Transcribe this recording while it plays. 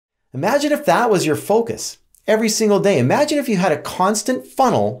Imagine if that was your focus every single day. Imagine if you had a constant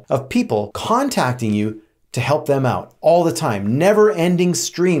funnel of people contacting you to help them out all the time. Never-ending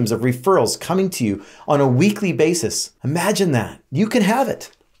streams of referrals coming to you on a weekly basis. Imagine that. You can have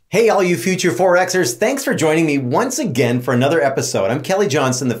it. Hey, all you future Forexers, thanks for joining me once again for another episode. I'm Kelly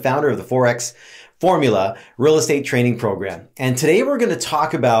Johnson, the founder of the Forex Formula Real Estate Training Program. And today we're going to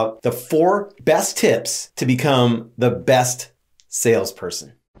talk about the 4 best tips to become the best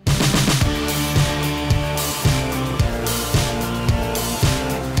salesperson.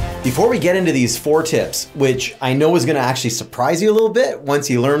 Before we get into these 4 tips, which I know is going to actually surprise you a little bit once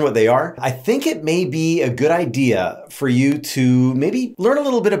you learn what they are, I think it may be a good idea for you to maybe learn a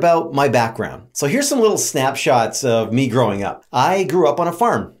little bit about my background. So here's some little snapshots of me growing up. I grew up on a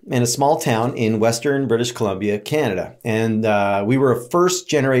farm in a small town in Western British Columbia, Canada. And we were a first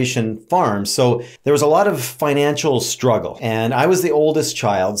generation farm. So there was a lot of financial struggle. And I was the oldest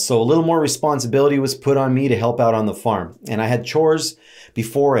child. So a little more responsibility was put on me to help out on the farm. And I had chores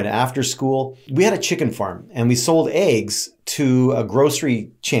before and after school. We had a chicken farm and we sold eggs to a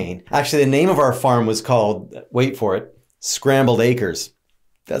grocery chain. Actually, the name of our farm was called, wait for it, Scrambled Acres.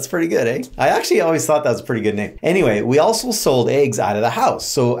 That's pretty good, eh? I actually always thought that was a pretty good name. Anyway, we also sold eggs out of the house.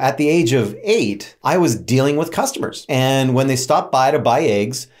 So at the age of 8, I was dealing with customers. And when they stopped by to buy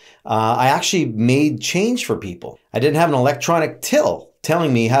eggs, I actually made change for people. I didn't have an electronic till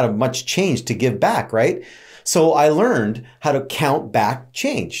telling me how much change to give back, right? So I learned how to count back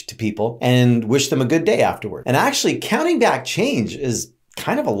change to people and wish them a good day afterward. And actually, counting back change is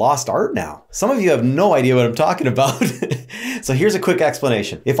kind of a lost art now. Some of you have no idea what I'm talking about. So here's a quick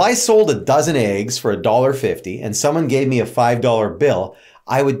explanation. If I sold a dozen eggs for $1.50 and someone gave me a $5 bill,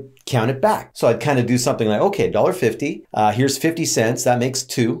 I would count it back. So I'd kind of do something like, okay, $1.50, here's 50 cents. That makes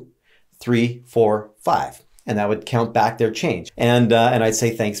 2, 3, 4, 5. And that would count back their change. And I'd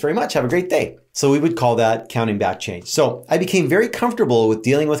say, thanks very much. Have a great day. So we would call that counting back change. So I became very comfortable with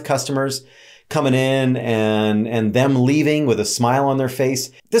dealing with customers coming in and them leaving with a smile on their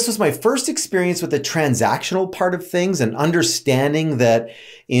face. This was my first experience with the transactional part of things and understanding that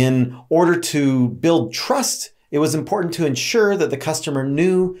in order to build trust, it was important to ensure that the customer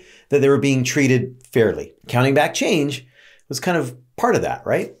knew that they were being treated fairly. Counting back change was kind of part of that,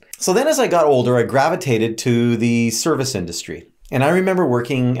 right? So then as I got older, I gravitated to the service industry. And I remember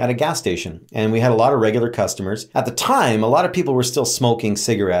working at a gas station and we had a lot of regular customers. At the time, a lot of people were still smoking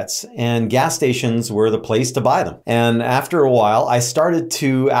cigarettes and gas stations were the place to buy them. And after a while, I started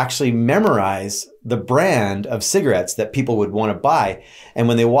to actually memorize the brand of cigarettes that people would want to buy. And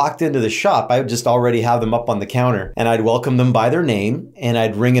when they walked into the shop, I would just already have them up on the counter and I'd welcome them by their name and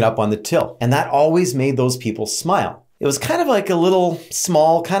I'd ring it up on the till. And that always made those people smile. It was kind of like a little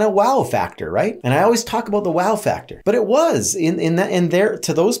small kind of wow factor, right? And I always talk about the wow factor, but it was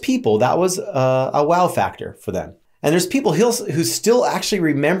to those people, that was a wow factor for them. And there's people who still actually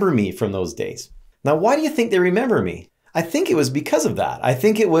remember me from those days. Now, why do you think they remember me? I think it was because of that. I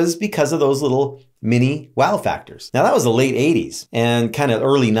think it was because of those little mini wow factors. Now, that was the late 80s and kind of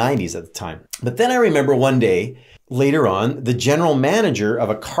early 90s at the time. But then I remember one day, later on, the general manager of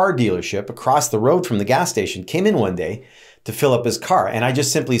a car dealership across the road from the gas station came in one day to fill up his car. And I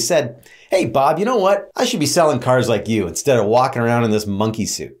just simply said, hey, Bob, you know what? I should be selling cars like you instead of walking around in this monkey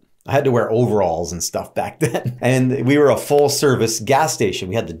suit. I had to wear overalls and stuff back then. And we were a full service gas station.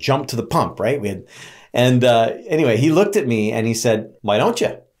 We had to jump to the pump, right? Anyway, he looked at me and he said, why don't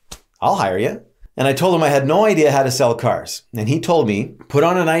you? I'll hire you. And I told him I had no idea how to sell cars. And he told me, put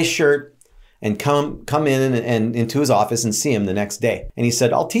on a nice shirt, and come in and into his office and see him the next day. And he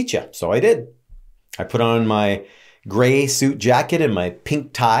said, I'll teach you. So I did. I put on my gray suit jacket and my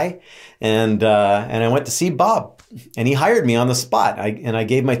pink tie and I went to see Bob and he hired me on the spot. I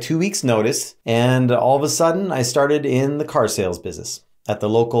gave my 2 weeks notice and all of a sudden I started in the car sales business at the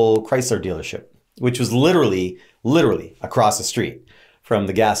local Chrysler dealership, which was literally across the street from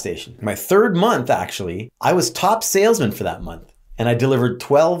the gas station. My 3rd month, actually, I was top salesman for that month and I delivered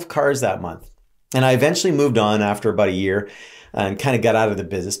 12 cars that month. And I eventually moved on after about a year and kind of got out of the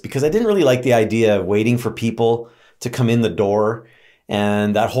business because I didn't really like the idea of waiting for people to come in the door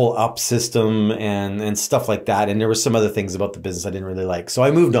and that whole up system and stuff like that. And there were some other things about the business I didn't really like. So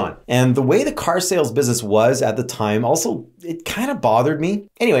I moved on. And the way the car sales business was at the time, also, it kind of bothered me.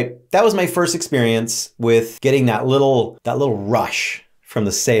 Anyway, that was my first experience with getting that little rush from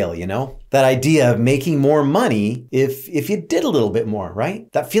the sale, you know? That idea of making more money if you did a little bit more,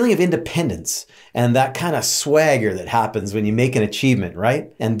 right? That feeling of independence and that kind of swagger that happens when you make an achievement,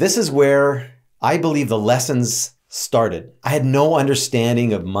 right? And this is where I believe the lessons started. I had no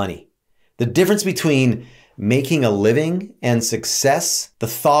understanding of money. The difference between making a living and success, the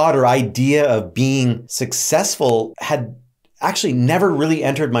thought or idea of being successful had actually never really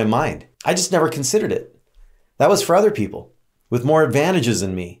entered my mind. I just never considered it. That was for other people with more advantages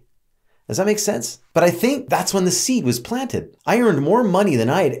than me. Does that make sense? But I think that's when the seed was planted. I earned more money than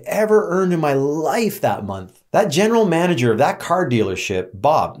I had ever earned in my life that month. That general manager of that car dealership,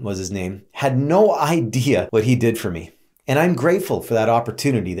 Bob was his name, had no idea what he did for me. And I'm grateful for that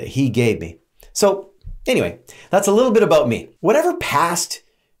opportunity that he gave me. So anyway, that's a little bit about me. Whatever past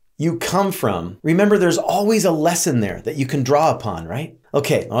you come from, remember there's always a lesson there that you can draw upon, right?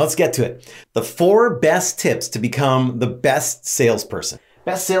 Okay, well, let's get to it. The 4 best tips to become the best salesperson.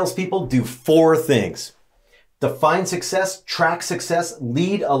 Best salespeople do 4 things: define success, track success,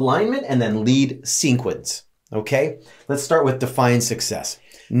 lead alignment, and then lead sequence. Okay, let's start with define success.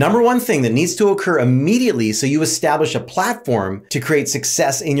 Number 1 thing that needs to occur immediately so you establish a platform to create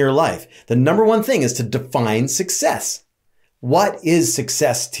success in your life. The number 1 thing is to define success. What is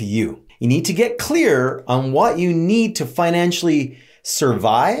success to you? You need to get clear on what you need to financially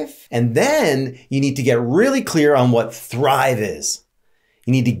survive, and then you need to get really clear on what thrive is.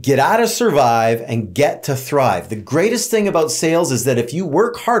 You need to get out of survive and get to thrive. The greatest thing about sales is that if you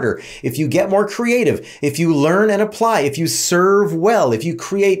work harder, if you get more creative, if you learn and apply, if you serve well, if you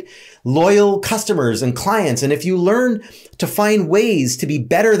create loyal customers and clients, and if you learn to find ways to be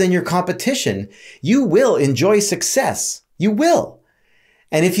better than your competition, you will enjoy success. You will.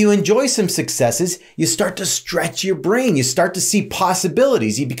 And if you enjoy some successes, you start to stretch your brain. You start to see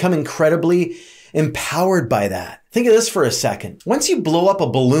possibilities. You become incredibly empowered by that. Think of this for a second. Once you blow up a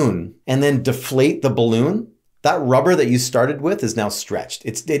balloon and then deflate the balloon, that rubber that you started with is now stretched.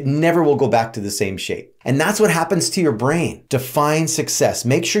 It never will go back to the same shape. And that's what happens to your brain. Define success.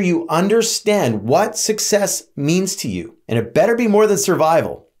 Make sure you understand what success means to you. And it better be more than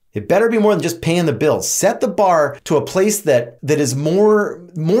survival. It better be more than just paying the bills. Set the bar to a place that is more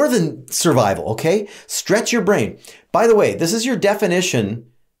than survival, okay? Stretch your brain. By the way, this is your definition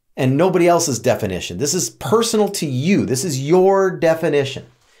and nobody else's definition. This is personal to you. This is your definition,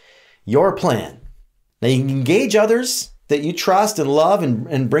 your plan. Now you can engage others that you trust and love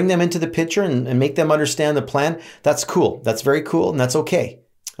and bring them into the picture and make them understand the plan. That's cool. That's very cool and that's okay.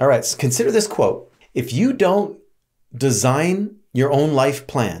 All right, so consider this quote. If you don't design your own life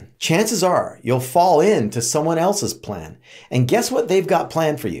plan, chances are you'll fall into someone else's plan. And guess what they've got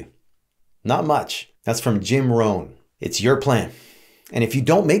planned for you? Not much. That's from Jim Rohn. It's your plan. And if you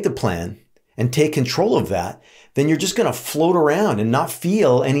don't make the plan and take control of that, then you're just going to float around and not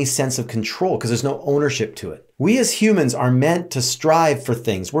feel any sense of control because there's no ownership to it. We as humans are meant to strive for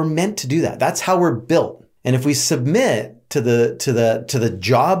things. We're meant to do that. That's how we're built. And if we submit to the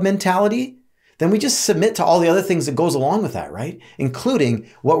job mentality, then we just submit to all the other things that goes along with that, right? Including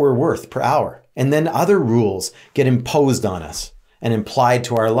what we're worth per hour. And then other rules get imposed on us and implied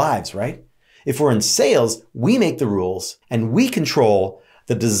to our lives, right? If we're in sales, we make the rules and we control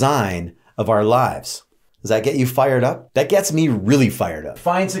the design of our lives. Does that get you fired up? That gets me really fired up.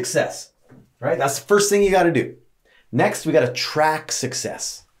 Find success, right? That's the first thing you got to do. Next, we got to track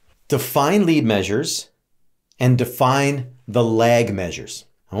success. Define lead measures and define the lag measures.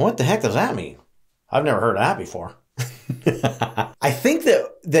 And what the heck does that mean? I've never heard of that before. I think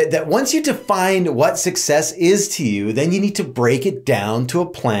that once you define what success is to you, then you need to break it down to a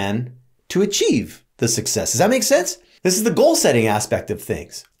plan to achieve the success. Does that make sense? This is the goal setting aspect of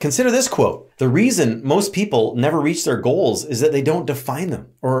things. Consider this quote. The reason most people never reach their goals is that they don't define them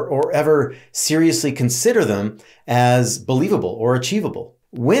or ever seriously consider them as believable or achievable.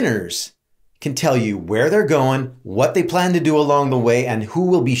 Winners can tell you where they're going, what they plan to do along the way, and who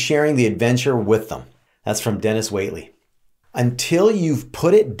will be sharing the adventure with them. That's from Dennis Waitley. Until you've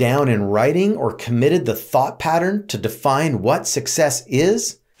put it down in writing or committed the thought pattern to define what success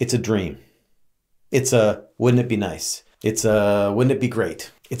is, it's a dream. It's a, wouldn't it be nice? It's a, wouldn't it be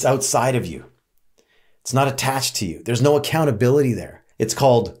great? It's outside of you. It's not attached to you. There's no accountability there. It's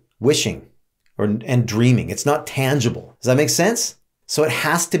called wishing and dreaming. It's not tangible. Does that make sense? So it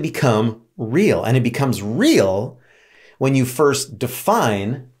has to become real. And it becomes real when you first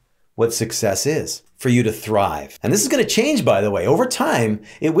define what success is for you to thrive. And this is going to change, by the way. Over time,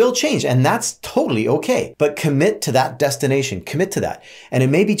 it will change. And that's totally okay. But commit to that destination. Commit to that. And it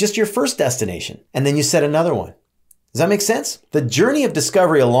may be just your first destination. And then you set another one. Does that make sense? The journey of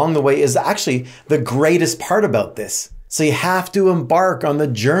discovery along the way is actually the greatest part about this. So you have to embark on the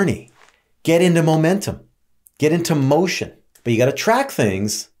journey. Get into momentum. Get into motion. But you got to track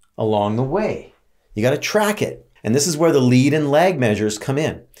things along the way. You got to track it. And this is where the lead and lag measures come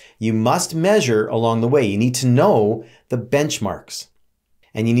in. You must measure along the way. You need to know the benchmarks.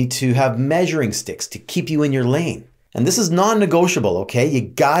 and you need to have measuring sticks to keep you in your lane. And this is non-negotiable, okay? You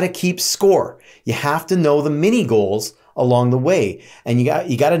gotta keep score. You have to know the mini goals along the way. And you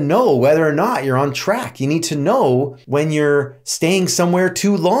got to know whether or not you're on track. You need to know when you're staying somewhere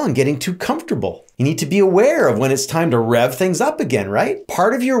too long, getting too comfortable. You need to be aware of when it's time to rev things up again, right?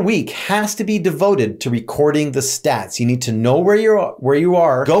 Part of your week has to be devoted to recording the stats. You need to know where you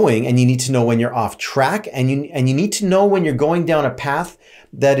are going, and you need to know when you're off track, and you need to know when you're going down a path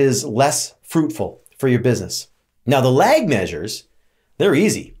that is less fruitful for your business. Now, the lag measures, they're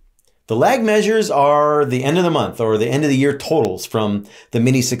easy. The lag measures are the end of the month or the end of the year totals from the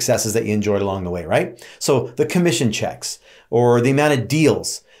mini successes that you enjoyed along the way, right? So the commission checks or the amount of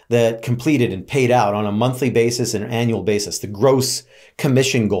deals that completed and paid out on a monthly basis and annual basis, the gross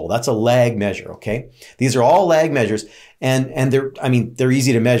commission goal, that's a lag measure, okay? These are all lag measures and they're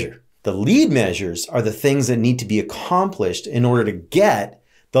easy to measure. The lead measures are the things that need to be accomplished in order to get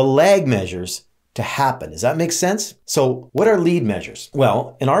the lag measures to happen. Does that make sense? So what are lead measures?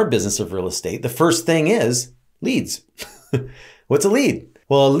 Well, in our business of real estate, the first thing is leads. What's a lead?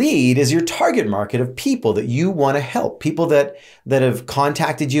 Well, a lead is your target market of people that you want to help, people that have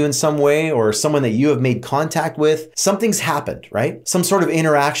contacted you in some way or someone that you have made contact with. Something's happened, right? Some sort of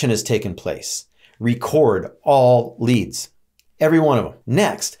interaction has taken place. Record all leads, every one of them.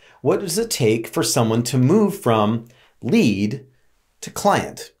 Next, what does it take for someone to move from lead to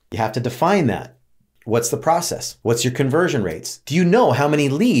client? You have to define that. What's the process? What's your conversion rates? Do you know how many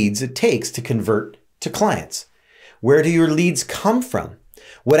leads it takes to convert to clients? Where do your leads come from?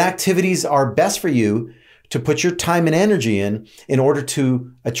 What activities are best for you to put your time and energy in order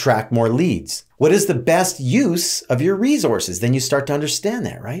to attract more leads? What is the best use of your resources? Then you start to understand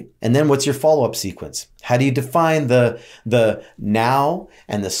that, right? And then what's your follow-up sequence? How do you define the now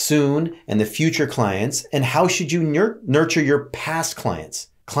and the soon and the future clients? And how should you nurture your past clients?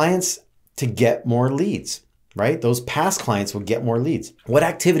 Clients to get more leads, right? Those past clients will get more leads. What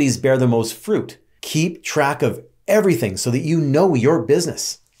activities bear the most fruit? Keep track of everything so that you know your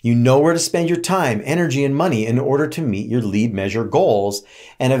business. You know where to spend your time, energy, and money in order to meet your lead measure goals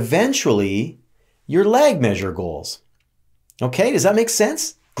and eventually your lag measure goals. Okay, does that make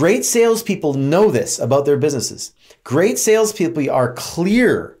sense? Great salespeople know this about their businesses. Great salespeople are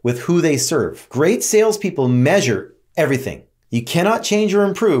clear with who they serve. Great salespeople measure everything. You cannot change or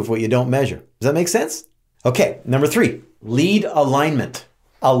improve what you don't measure. Does that make sense? Okay, number 3, lead alignment.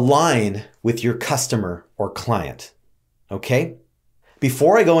 Align with your customer or client. Okay?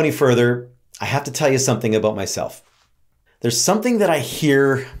 Before I go any further, I have to tell you something about myself. There's something that I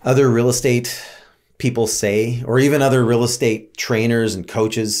hear other real estate people say, or even other real estate trainers and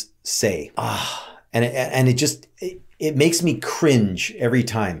coaches say. And it makes me cringe every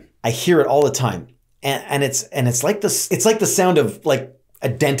time. I hear it all the time. And it's like this, it's like the sound of like a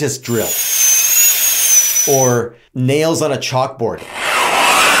dentist drill or nails on a chalkboard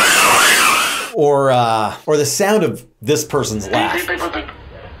or the sound of this person's laugh.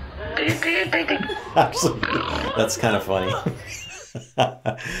 Actually, that's kind of funny.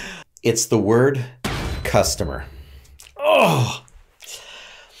 It's the word customer. Oh,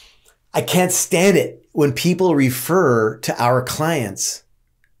 I can't stand it when people refer to our clients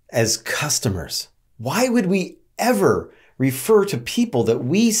as customers. Why would we ever refer to people that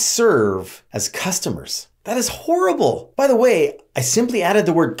we serve as customers? That is horrible. By the way, I simply added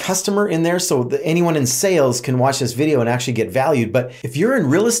the word customer in there so that anyone in sales can watch this video and actually get valued. But if you're in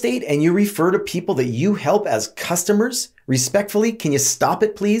real estate and you refer to people that you help as customers, respectfully, can you stop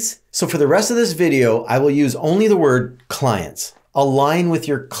it, please? So for the rest of this video, I will use only the word clients. Align with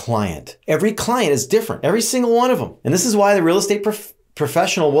your client. Every client is different, every single one of them. And this is why the real estate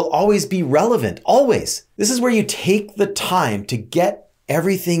professional will always be relevant, always. This is where you take the time to get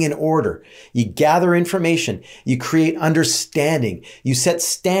everything in order. You gather information, you create understanding, you set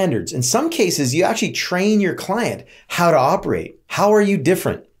standards. In some cases, you actually train your client how to operate. How are you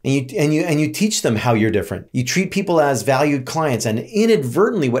different? And you teach them how you're different. You treat people as valued clients, and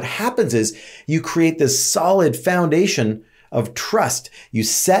inadvertently what happens is you create this solid foundation of trust. You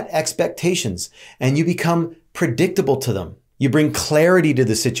set expectations and you become predictable to them. You bring clarity to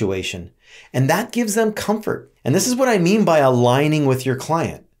the situation, and that gives them comfort. And this is what I mean by aligning with your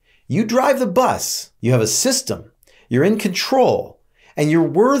client. You drive the bus, you have a system, you're in control, and you're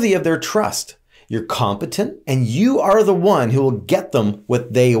worthy of their trust. You're competent, and you are the one who will get them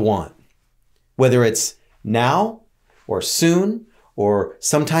what they want. Whether it's now or soon or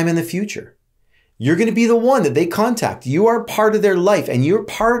sometime in the future. You're going to be the one that they contact. You are part of their life and you're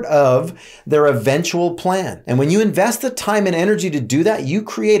part of their eventual plan. And when you invest the time and energy to do that, you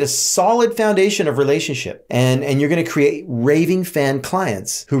create a solid foundation of relationship. And you're going to create raving fan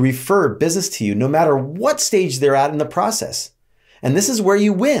clients who refer business to you no matter what stage they're at in the process. And this is where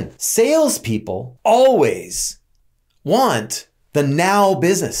you win. Salespeople always want the now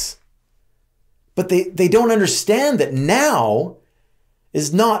business. But they don't understand that now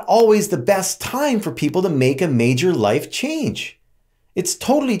is not always the best time for people to make a major life change. It's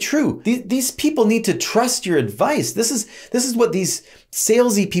totally true. These people need to trust your advice. This is what these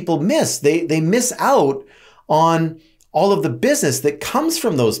salesy people miss. They miss out on all of the business that comes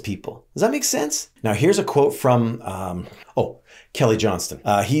from those people. Does that make sense? Now, here's a quote from, Kelly Johnston.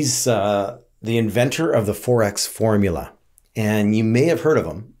 He's the inventor of the Forex formula. And you may have heard of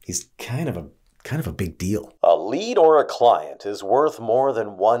him. He's kind of a big deal. A lead or a client is worth more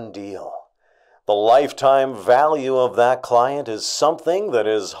than one deal. The lifetime value of that client is something that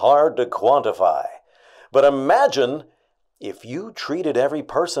is hard to quantify. But imagine if you treated every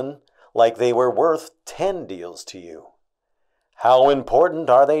person like they were worth 10 deals to you. How important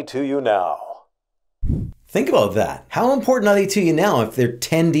are they to you now? Think about that. How important are they to you now if they're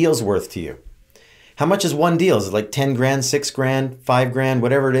 10 deals worth to you? How much is one deal? Is it like 10 grand, 6 grand, 5 grand,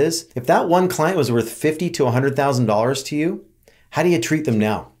 whatever it is? If that one client was worth $50,000 to $100,000 to you, how do you treat them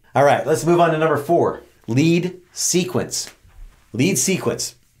now? All right, let's move on to number 4. Lead sequence. Lead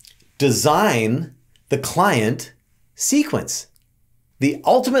sequence. Design the client sequence. The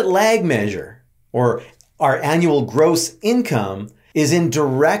ultimate lag measure, or our annual gross income, is in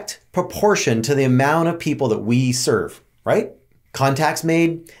direct proportion to the amount of people that we serve, right? Contacts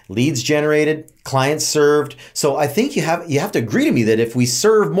made, leads generated, clients served. So I think you have to agree to me that if we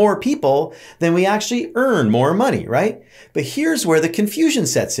serve more people, then we actually earn more money, right? But here's where the confusion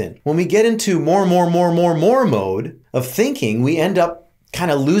sets in. When we get into more mode of thinking, we end up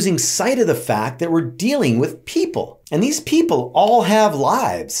kind of losing sight of the fact that we're dealing with people. And these people all have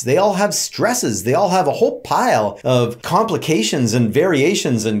lives. They all have stresses. They all have a whole pile of complications and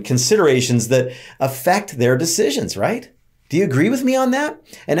variations and considerations that affect their decisions, right? Do you agree with me on that?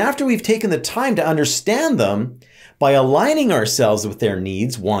 And after we've taken the time to understand them, by aligning ourselves with their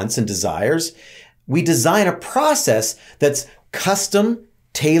needs, wants, and desires, we design a process that's custom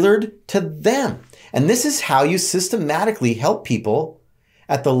tailored to them. And this is how you systematically help people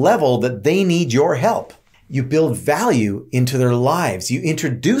at the level that they need your help. You build value into their lives. You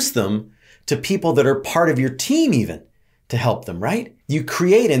introduce them to people that are part of your team even to help them, right? You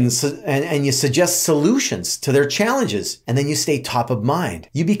create and you suggest solutions to their challenges, and then you stay top of mind.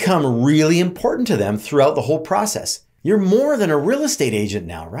 You become really important to them throughout the whole process. You're more than a real estate agent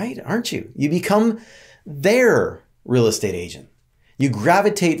now, right? Aren't you? You become their real estate agent. You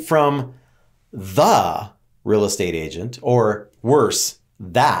gravitate from the real estate agent, or worse,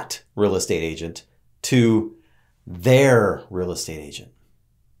 that real estate agent, to their real estate agent.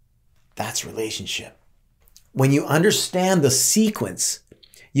 That's relationship. When you understand the sequence,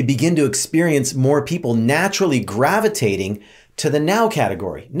 you begin to experience more people naturally gravitating to the now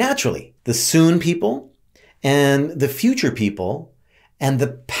category. Naturally, the soon people and the future people and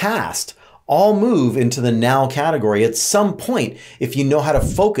the past all move into the now category at some point if you know how to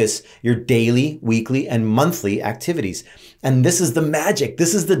focus your daily, weekly, and monthly activities. And this is the magic.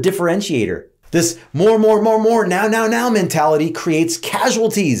 This is the differentiator. This more, now mentality creates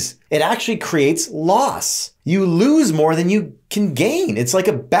casualties. It actually creates loss. You lose more than you can gain. It's like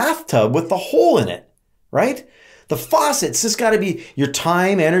a bathtub with the hole in it, right? The faucet's just got to be your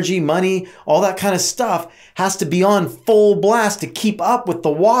time, energy, money, all that kind of stuff has to be on full blast to keep up with the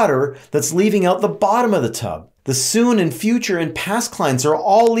water that's leaving out the bottom of the tub. The soon and future and past clients are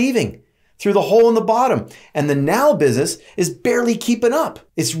all leaving through the hole in the bottom. And the now business is barely keeping up.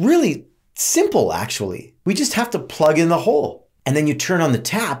 It's really simple, actually. We just have to plug in the hole and then you turn on the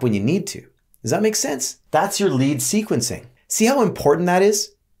tap when you need to. Does that make sense? That's your lead sequencing. See how important that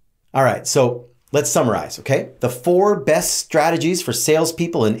is? All right, so let's summarize, okay? The 4 best strategies for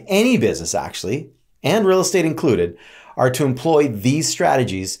salespeople in any business, actually, and real estate included, are to employ these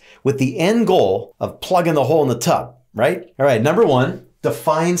strategies with the end goal of plugging the hole in the tub, right? All right, number 1,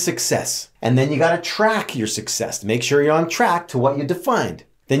 define success. And then you got to track your success to make sure you're on track to what you defined.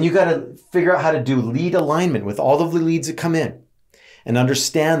 Then you got to figure out how to do lead alignment with all of the leads that come in and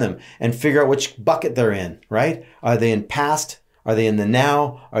understand them and figure out which bucket they're in, right? Are they in past? Are they in the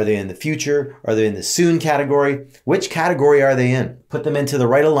now? Are they in the future? Are they in the soon category? Which category are they in? Put them into the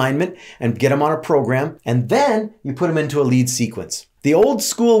right alignment and get them on a program. And then you put them into a lead sequence. The old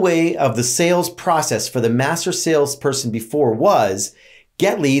school way of the sales process for the master salesperson before was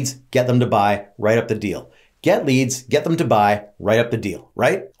Get leads, get them to buy, write up the deal. Get leads, get them to buy, write up the deal,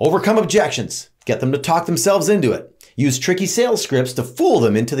 right? Overcome objections, get them to talk themselves into it. Use tricky sales scripts to fool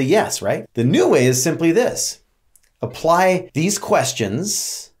them into the yes, right? The new way is simply this. Apply these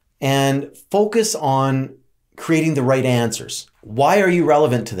questions and focus on creating the right answers. Why are you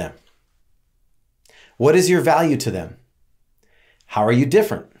relevant to them? What is your value to them? How are you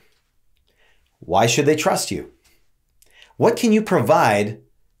different? Why should they trust you? What can you provide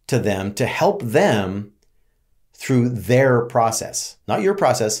to them to help them through their process? Not your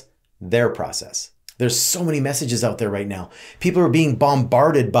process, their process. There's so many messages out there right now. People are being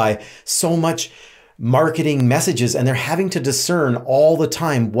bombarded by so much marketing messages, and they're having to discern all the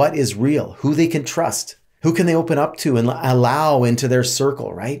time what is real, who they can trust, who can they open up to and allow into their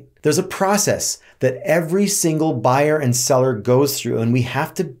circle, right? There's a process that every single buyer and seller goes through, and we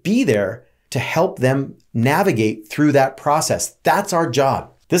have to be there to help them navigate through that process. That's our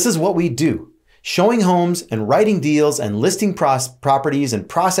job. This is what we do. Showing homes and writing deals and listing properties and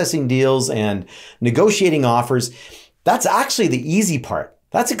processing deals and negotiating offers, that's actually the easy part.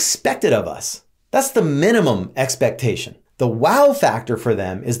 That's expected of us. That's the minimum expectation. The wow factor for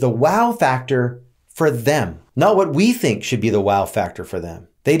them is the wow factor for them, not what we think should be the wow factor for them.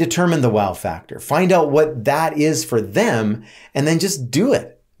 They determine the wow factor. Find out what that is for them and then just do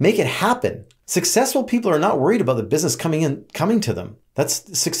it. Make it happen. Successful people are not worried about the business coming to them.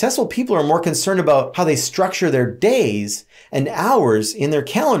 Successful people are more concerned about how they structure their days and hours in their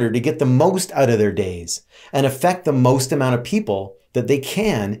calendar to get the most out of their days and affect the most amount of people that they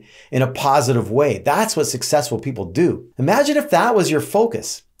can in a positive way. That's what successful people do. Imagine if that was your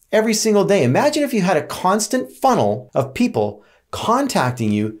focus every single day. Imagine if you had a constant funnel of people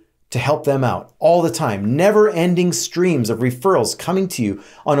contacting you to help them out all the time. Never-ending streams of referrals coming to you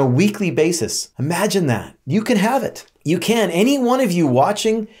on a weekly basis. Imagine that. You can have it. You can. Any one of you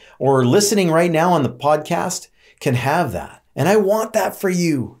watching or listening right now on the podcast can have that. And I want that for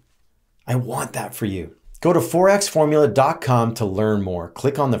you. I want that for you. Go to forexformula.com to learn more.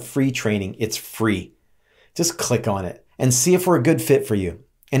 Click on the free training. It's free. Just click on it and see if we're a good fit for you.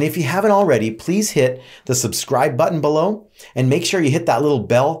 And if you haven't already, please hit the subscribe button below and make sure you hit that little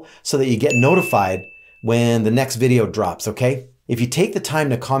bell so that you get notified when the next video drops, okay? If you take the time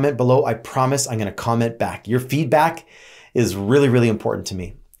to comment below, I promise I'm gonna comment back. Your feedback is really, really important to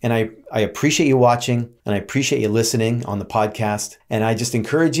me. And I appreciate you watching and I appreciate you listening on the podcast. And I just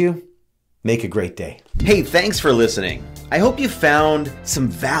encourage you, make a great day. Hey, thanks for listening. I hope you found some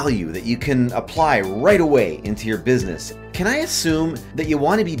value that you can apply right away into your business. Can I assume that you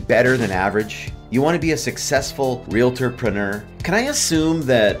want to be better than average? You want to be a successful realtorpreneur? Can I assume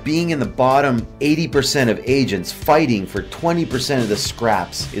that being in the bottom 80% of agents fighting for 20% of the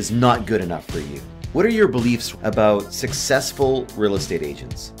scraps is not good enough for you? What are your beliefs about successful real estate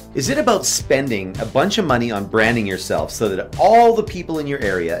agents? Is it about spending a bunch of money on branding yourself so that all the people in your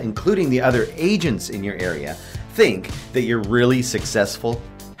area, including the other agents in your area, think that you're really successful?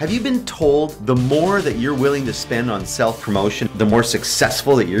 Have you been told the more that you're willing to spend on self-promotion, the more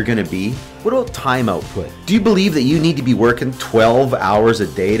successful that you're going to be? What about time output? Do you believe that you need to be working 12 hours a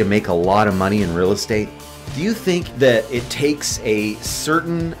day to make a lot of money in real estate? Do you think that it takes a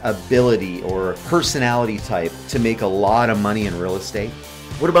certain ability or personality type to make a lot of money in real estate?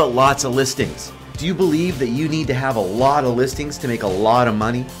 What about lots of listings? Do you believe that you need to have a lot of listings to make a lot of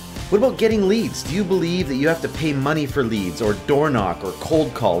money? What about getting leads? Do you believe that you have to pay money for leads or door knock or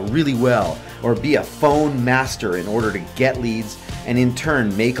cold call really well or be a phone master in order to get leads and in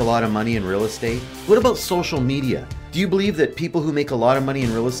turn make a lot of money in real estate? What about social media? Do you believe that people who make a lot of money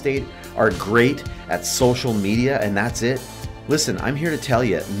in real estate are great at social media and that's it? Listen, I'm here to tell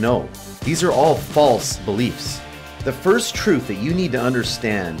you, no, these are all false beliefs. The first truth that you need to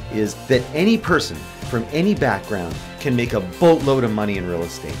understand is that any person from any background can make a boatload of money in real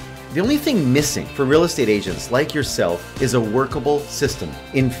estate. The only thing missing for real estate agents like yourself is a workable system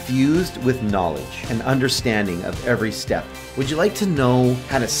infused with knowledge and understanding of every step. Would you like to know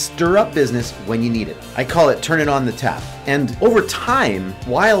how to stir up business when you need it? I call it turn it on the tap. And over time,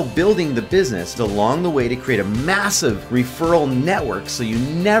 while building the business along the way to create a massive referral network so you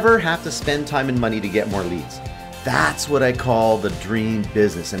never have to spend time and money to get more leads. That's what I call the dream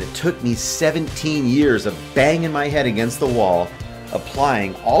business. And it took me 17 years of banging my head against the wall,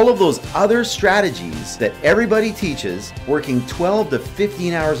 applying all of those other strategies that everybody teaches, working 12 to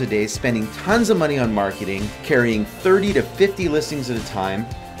 15 hours a day, spending tons of money on marketing, carrying 30 to 50 listings at a time.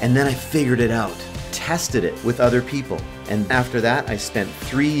 And then I figured it out, tested it with other people. And after that, I spent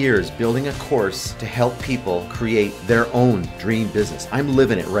 3 years building a course to help people create their own dream business. I'm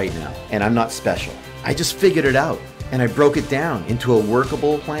living it right now, and I'm not special. I just figured it out. and I broke it down into a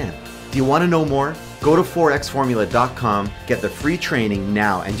workable plan. Do you want to know more? Go to forexformula.com, get the free training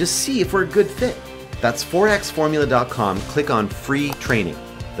now, and just see if we're a good fit. That's forexformula.com, click on free training.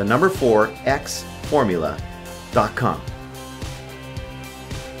 The number 4xformula.com.